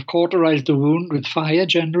they would have cauterized the wound with fire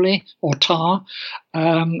generally, or tar,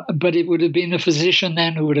 but it would have been a physician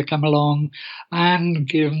then who would have come along and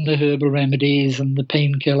given the herbal remedies and the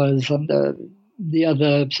painkillers and the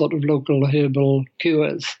other sort of local herbal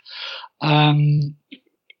cures.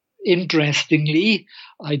 Interestingly,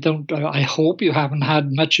 I hope you haven't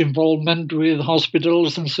had much involvement with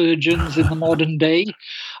hospitals and surgeons in the modern day,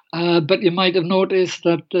 but you might have noticed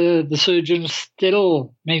that the surgeons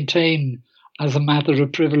still maintain, as a matter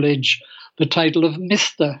of privilege, the title of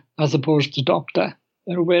Mr. as opposed to Doctor.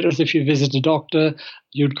 Whereas if you visit a doctor,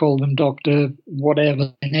 you'd call them Doctor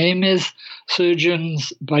whatever their name is.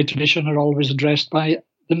 Surgeons, by tradition, are always addressed by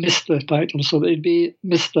the Mr. title, so they'd be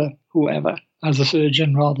Mr. whoever as a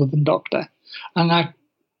surgeon rather than doctor. And that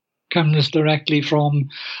comes directly from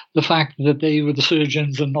the fact that they were the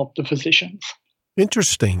surgeons and not the physicians.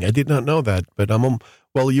 Interesting. I did not know that. But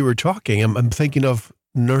while you were talking, I'm thinking of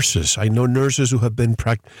nurses. I know nurses who have been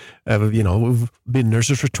who've been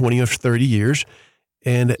nurses for 20 or 30 years.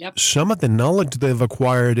 And some of the knowledge they've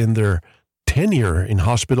acquired in their tenure in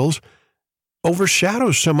hospitals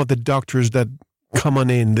overshadows some of the doctors that come on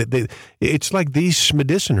in. It's like these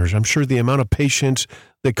mediciners. I'm sure the amount of patients,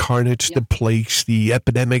 the carnage, the plagues, the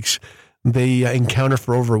epidemics they encounter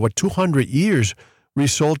for over, 200 years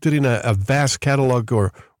resulted in a vast catalog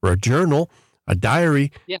or a journal, a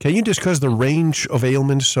diary. Can you discuss the range of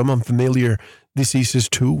ailments, some unfamiliar diseases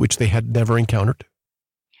too, which they had never encountered?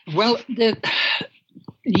 Well,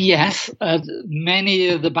 yes, many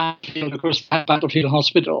of the battlefield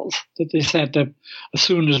hospitals that they set up as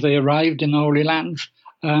soon as they arrived in the Holy Lands.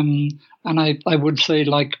 And I would say,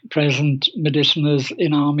 like present mediciners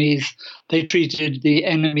in armies, they treated the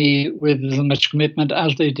enemy with as much commitment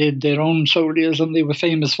as they did their own soldiers, and they were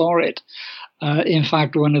famous for it. In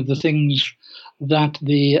fact, one of the things that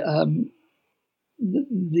the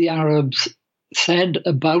Arabs said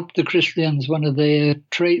about the Christians, one of their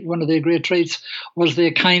great traits was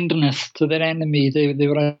their kindness to their enemy. They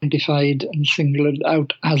were identified and singled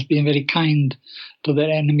out as being very kind to their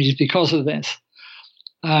enemies because of this.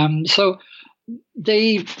 So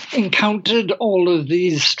they encountered all of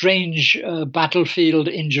these strange battlefield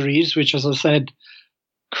injuries, which, as I said,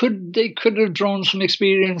 they could have drawn some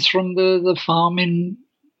experience from the farming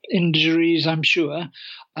injuries, I'm sure.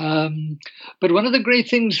 But one of the great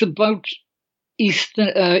things about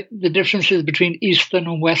the differences between Eastern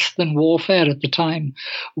and Western warfare at the time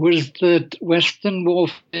was that Western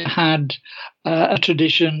warfare had a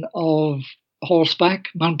tradition of horseback,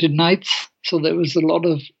 mounted knights. So there was a lot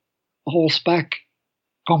of horseback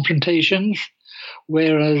confrontations,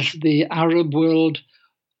 whereas the Arab world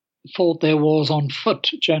fought their wars on foot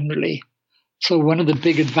generally. So one of the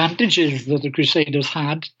big advantages that the Crusaders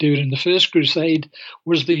had during the First Crusade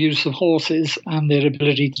was the use of horses and their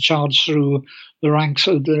ability to charge through the ranks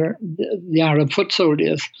of the Arab foot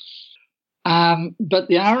soldiers. But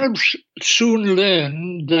the Arabs soon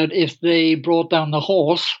learned that if they brought down the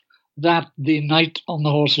horse, that the knight on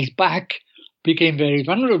the horse's back became very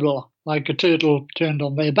vulnerable, like a turtle turned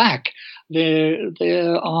on their back.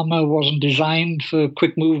 Their armor wasn't designed for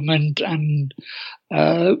quick movement and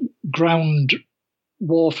ground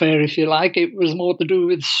warfare, if you like. It was more to do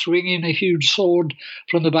with swinging a huge sword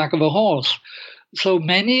from the back of a horse. So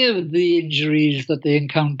many of the injuries that they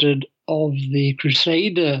encountered of the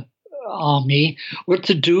Crusader army were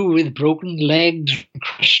to do with broken legs,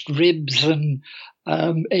 crushed ribs, and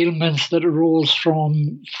ailments that arose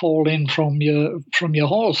from falling from your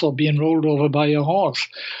horse or being rolled over by your horse.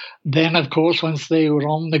 Then, of course, once they were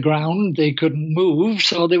on the ground, they couldn't move,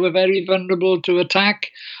 so they were very vulnerable to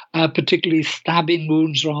attack, particularly stabbing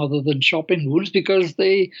wounds rather than chopping wounds, because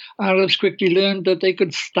the Arabs quickly learned that they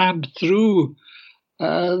could stab through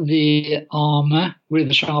the armor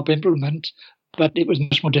with a sharp implement, but it was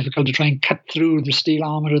much more difficult to try and cut through the steel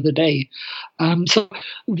armor of the day. And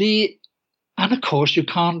of course, you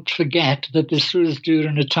can't forget that this was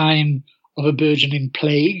during a time of a burgeoning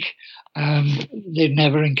plague. They'd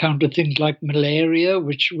never encountered things like malaria,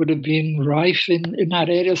 which would have been rife in that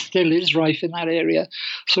area, still is rife in that area.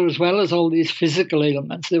 So as well as all these physical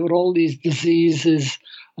ailments, there were all these diseases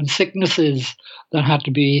and sicknesses that had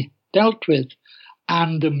to be dealt with.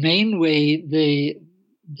 And the main way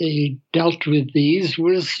they dealt with these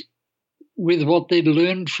was with what they'd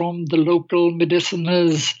learned from the local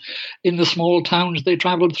mediciners in the small towns they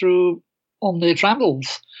traveled through on their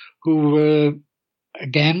travels, who were,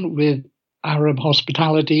 again, with Arab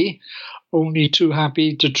hospitality, only too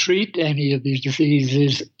happy to treat any of these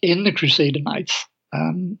diseases in the Crusader Knights.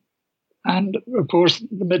 And, of course,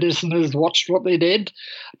 the mediciners watched what they did,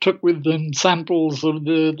 took with them samples of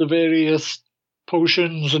the various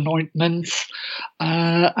potions and ointments,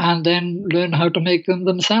 and then learn how to make them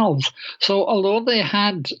themselves. So although they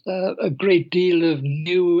had a great deal of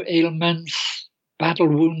new ailments, battle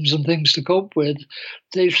wounds and things to cope with,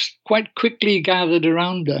 they quite quickly gathered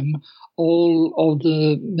around them all of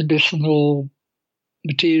the medicinal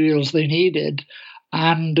materials they needed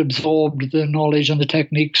and absorbed the knowledge and the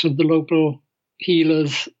techniques of the local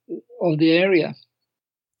healers of the area.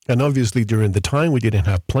 And obviously, during the time, we didn't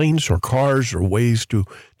have planes or cars or ways to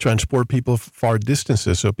transport people far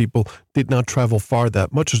distances. So people did not travel far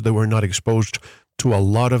that much, as they were not exposed to a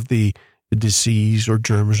lot of the disease or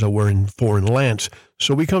germs that were in foreign lands.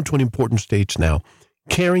 So we come to an important stage now.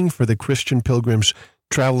 Caring for the Christian pilgrims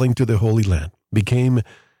traveling to the Holy Land became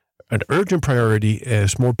an urgent priority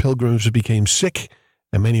as more pilgrims became sick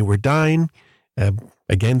and many were dying.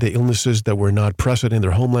 Again, the illnesses that were not present in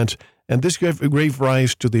their homelands. And this gave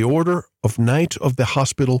rise to the Order of Knights of the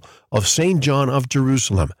Hospital of St. John of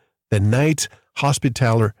Jerusalem, the Knights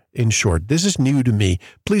Hospitaller in short. This is new to me.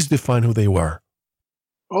 Please define who they were.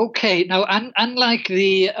 Okay, now unlike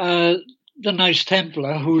the Knights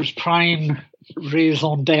Templar, whose prime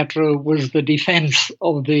raison d'etre was the defence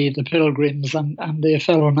of the pilgrims and their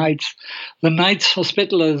fellow knights, the Knights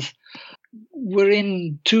Hospitallers were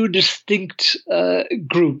in two distinct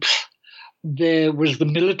groups. There was the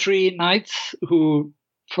military knights who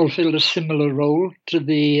fulfilled a similar role to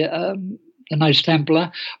the Knights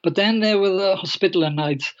Templar, but then there were the Hospitaller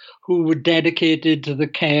Knights who were dedicated to the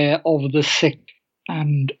care of the sick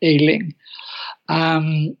and ailing.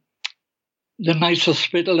 The Knights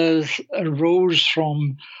Hospitallers arose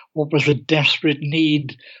from what was a desperate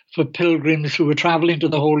need for pilgrims who were traveling to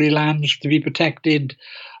the Holy Lands to be protected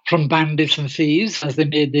from bandits and thieves as they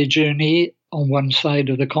made their journey on one side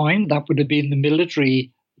of the coin. That would have been the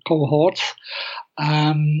military cohorts,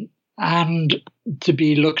 and to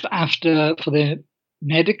be looked after for their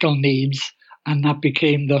medical needs, and that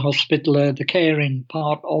became the Hospitaller, the caring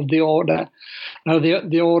part of the order. Now,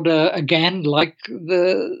 the order, again, like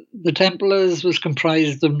the Templars, was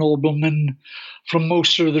comprised of noblemen from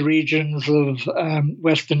most of the regions of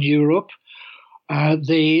Western Europe.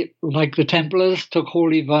 They, like the Templars, took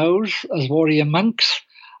holy vows as warrior monks,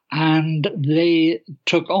 and they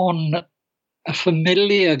took on a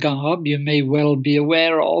familiar garb you may well be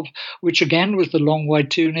aware of, which again was the long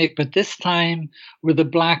white tunic, but this time with a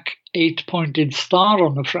black 8-pointed star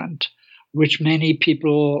on the front, which many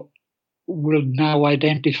people will now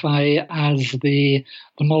identify as the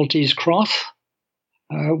Maltese cross,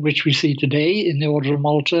 which we see today in the Order of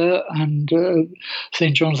Malta and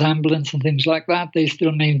St. John's Ambulance and things like that. They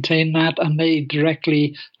still maintain that, and they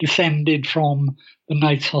directly descended from the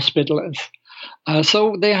Knights Hospitallers.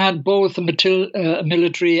 So they had both a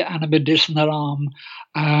military and a medicinal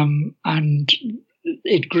arm, and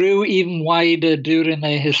it grew even wider during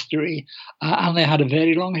their history, and they had a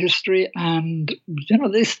very long history, and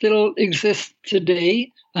they still exist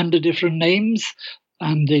today under different names,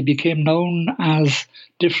 and they became known as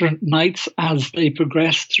different knights as they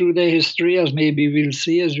progressed through their history, as maybe we'll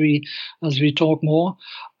see as we talk more,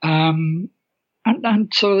 and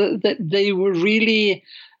so that they were really,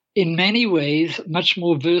 in many ways, much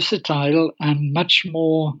more versatile and much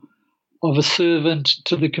more of a servant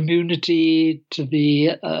to the community, to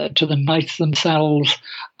the knights themselves,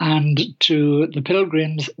 and to the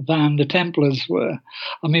pilgrims than the Templars were.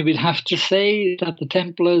 I mean, we'd have to say that the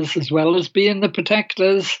Templars, as well as being the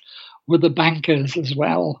protectors, were the bankers as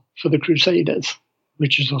well for the Crusaders,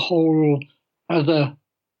 which is a whole other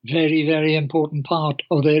very, very important part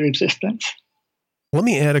of their existence. Let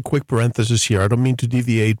me add a quick parenthesis here. I don't mean to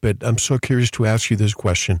deviate, but I'm so curious to ask you this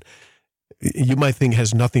question. You might think it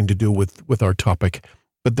has nothing to do with our topic,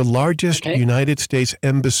 but the largest United States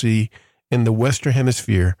embassy in the Western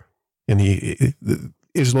Hemisphere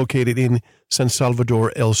is located in San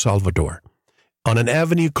Salvador, El Salvador, on an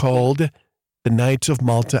avenue called the Knights of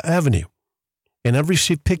Malta Avenue. And I've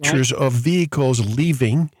received pictures of vehicles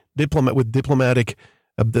leaving with diplomatic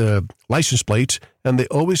the license plates, and they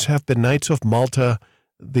always have the Knights of Malta,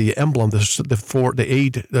 the emblem, the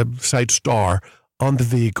 8-side star on the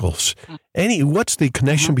vehicles. What's the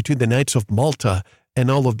connection between the Knights of Malta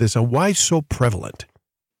and all of this, and why so prevalent?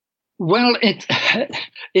 Well,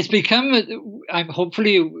 it's become.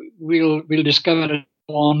 Hopefully, we'll discover it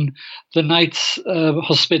on the Knights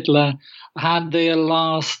Hospitaller had their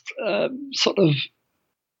last sort of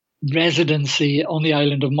residency on the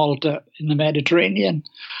island of Malta in the Mediterranean,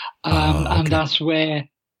 and that's where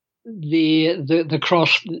the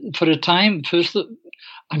cross for a time. First,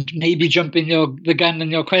 I'm maybe jumping the gun in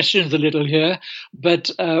your questions a little here,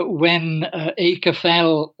 but when Acre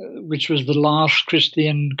fell, which was the last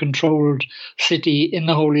Christian-controlled city in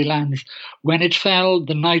the Holy Lands, when it fell,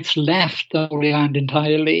 the Knights left the Holy Land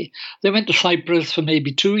entirely. They went to Cyprus for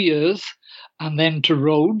maybe 2 years, and then to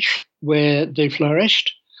Rhodes, where they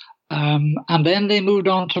flourished. And then they moved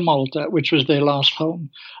on to Malta, which was their last home,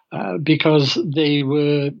 because they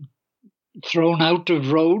were thrown out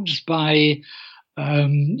of Rhodes by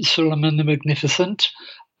Suleiman the Magnificent,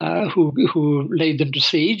 who laid them to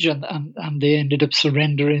siege, and they ended up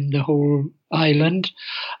surrendering the whole island.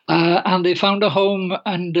 And they found a home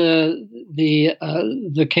under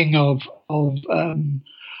the king of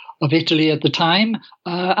Italy at the time,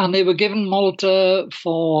 and they were given Malta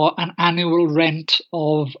for an annual rent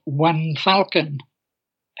of 1 falcon,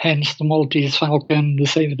 hence the Maltese Falcon, the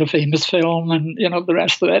famous film, and the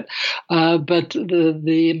rest of it. But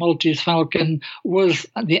the Maltese Falcon was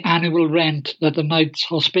the annual rent that the Knights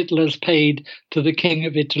Hospitallers paid to the King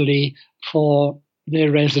of Italy for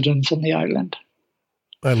their residence on the island.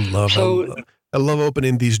 I love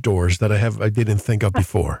opening these doors that I didn't think of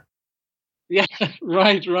before. Yeah,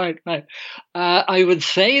 right. I would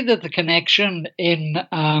say that the connection in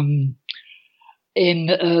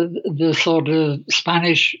the sort of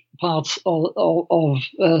Spanish parts of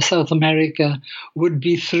South America would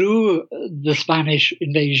be through the Spanish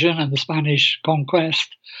invasion and the Spanish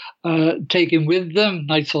conquest, taking with them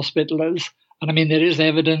Knights Hospitallers. And I mean, there is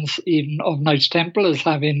evidence even of Knights Templars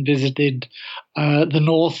having visited the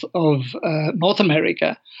north of North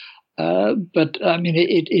America. But I mean,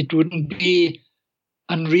 it wouldn't be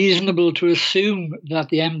unreasonable to assume that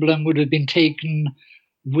the emblem would have been taken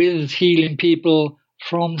with healing people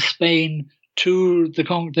from Spain to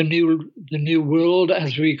the new world,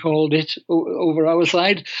 as we called it over our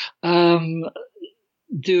side,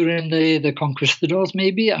 during the conquistadors.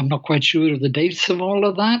 Maybe I'm not quite sure of the dates of all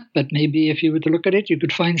of that, but maybe if you were to look at it, you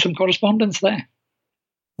could find some correspondence there.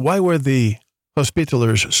 Why were the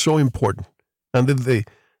Hospitallers so important? And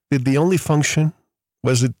did the only function,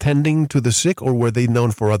 was it tending to the sick, or were they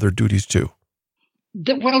known for other duties too?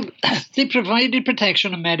 Well, they provided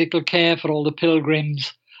protection and medical care for all the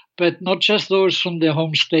pilgrims, but not just those from their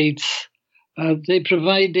home states. They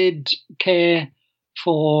provided care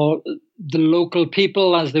for the local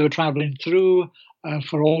people as they were traveling through,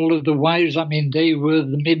 for all of the wives. I mean, they were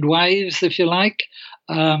the midwives, if you like,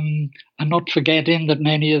 and not forgetting that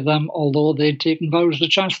many of them, although they'd taken vows of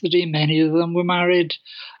chastity, many of them were married.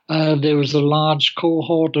 There was a large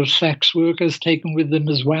cohort of sex workers taken with them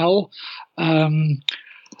as well.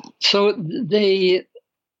 So they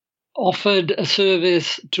offered a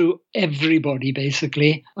service to everybody,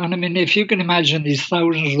 basically. And I mean, if you can imagine these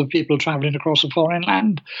thousands of people traveling across a foreign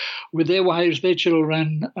land with their wives, their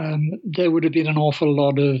children, there would have been an awful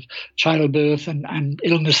lot of childbirth and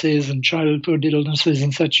illnesses and childhood illnesses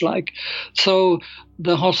and such like. So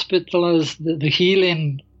the Hospitallers, the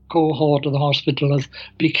healing cohort of the Hospitallers,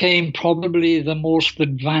 became probably the most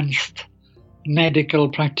advanced medical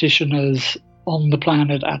practitioners on the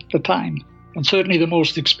planet at the time, and certainly the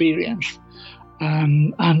most experienced.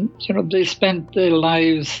 And they spent their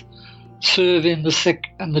lives serving the sick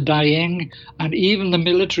and the dying, and even the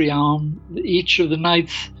military arm. Each of the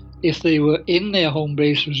knights, if they were in their home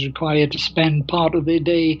base, was required to spend part of their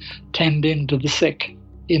day tending to the sick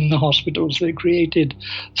in the hospitals they created.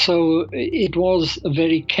 So it was a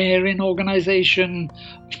very caring organization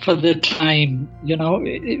for the time.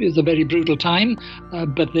 It was a very brutal time,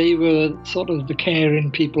 but they were sort of the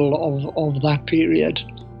caring people of that period,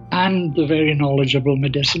 and the very knowledgeable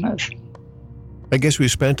mediciners. I guess we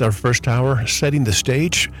spent our first hour setting the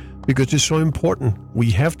stage because it's so important. We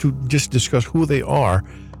have to just discuss who they are,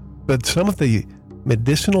 but some of the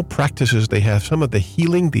medicinal practices they have, some of the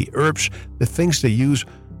healing, the herbs, the things they use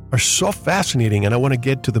are so fascinating, and I want to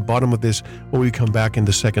get to the bottom of this when we come back in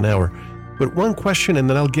the second hour. But one question, and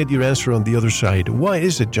then I'll get your answer on the other side. Why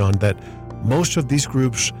is it, John, that most of these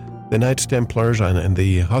groups, the Knights Templars and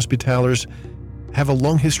the Hospitallers, have a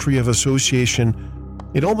long history of association?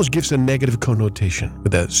 It almost gives a negative connotation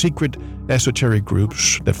with the secret esoteric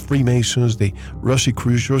groups, the Freemasons, the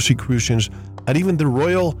Rosicrucians, and even the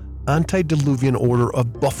Royal Antediluvian Order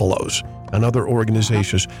of Buffaloes and other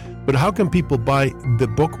organizations. But how can people buy the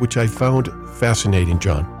book, which I found fascinating,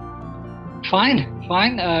 John? Fine.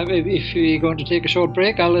 If you're going to take a short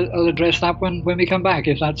break, I'll address that when we come back,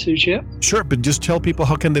 if that suits you. Sure, but just tell people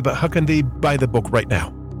how can they buy the book right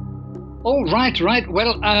now? Oh, right.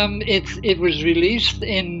 Well, it was released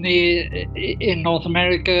in North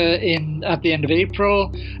America at the end of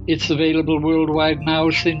April. It's available worldwide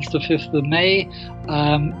now since the 5th of May.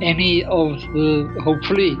 Any of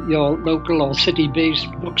hopefully your local or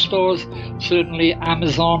city-based bookstores, certainly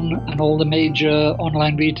Amazon and all the major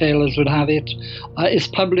online retailers would have it. It's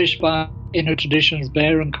published by Inner Traditions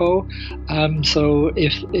Bear & Co. So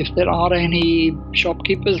if there are any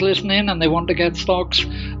shopkeepers listening and they want to get stocks,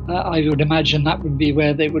 I would imagine that would be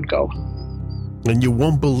where they would go. And you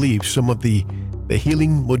won't believe some of the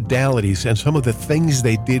healing modalities and some of the things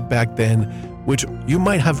they did back then, which you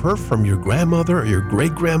might have heard from your grandmother or your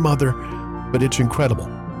great-grandmother, but it's incredible.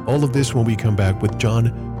 All of this when we come back with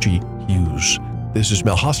John G. Hughes. This is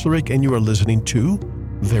Mel Hoslerich, and you are listening to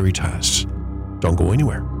Veritas. Don't go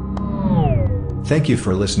anywhere. Thank you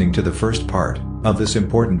for listening to the first part of this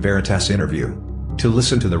important Veritas interview. To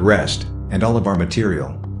listen to the rest, and all of our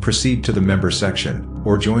material, proceed to the member section,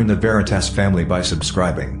 or join the Veritas family by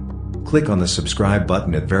subscribing. Click on the subscribe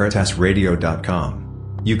button at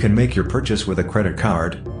veritasradio.com. You can make your purchase with a credit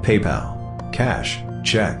card, PayPal, cash,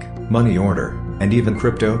 check, money order, and even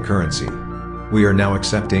cryptocurrency. We are now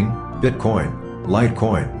accepting Bitcoin,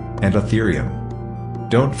 Litecoin, and Ethereum.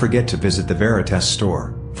 Don't forget to visit the Veritas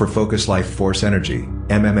store for Focus Life Force Energy,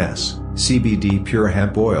 MMS. CBD pure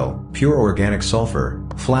hemp oil, pure organic sulfur,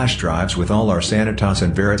 flash drives with all our Sanitas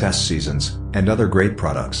and Veritas seasons, and other great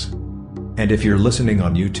products. And if you're listening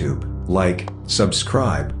on YouTube, like,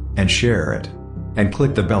 subscribe, and share it. And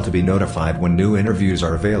click the bell to be notified when new interviews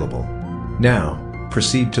are available. Now,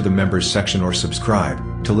 proceed to the members section or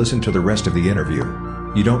subscribe to listen to the rest of the interview.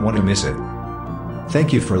 You don't want to miss it.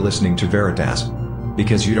 Thank you for listening to Veritas.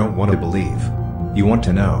 Because you don't want to believe. You want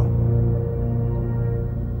to know.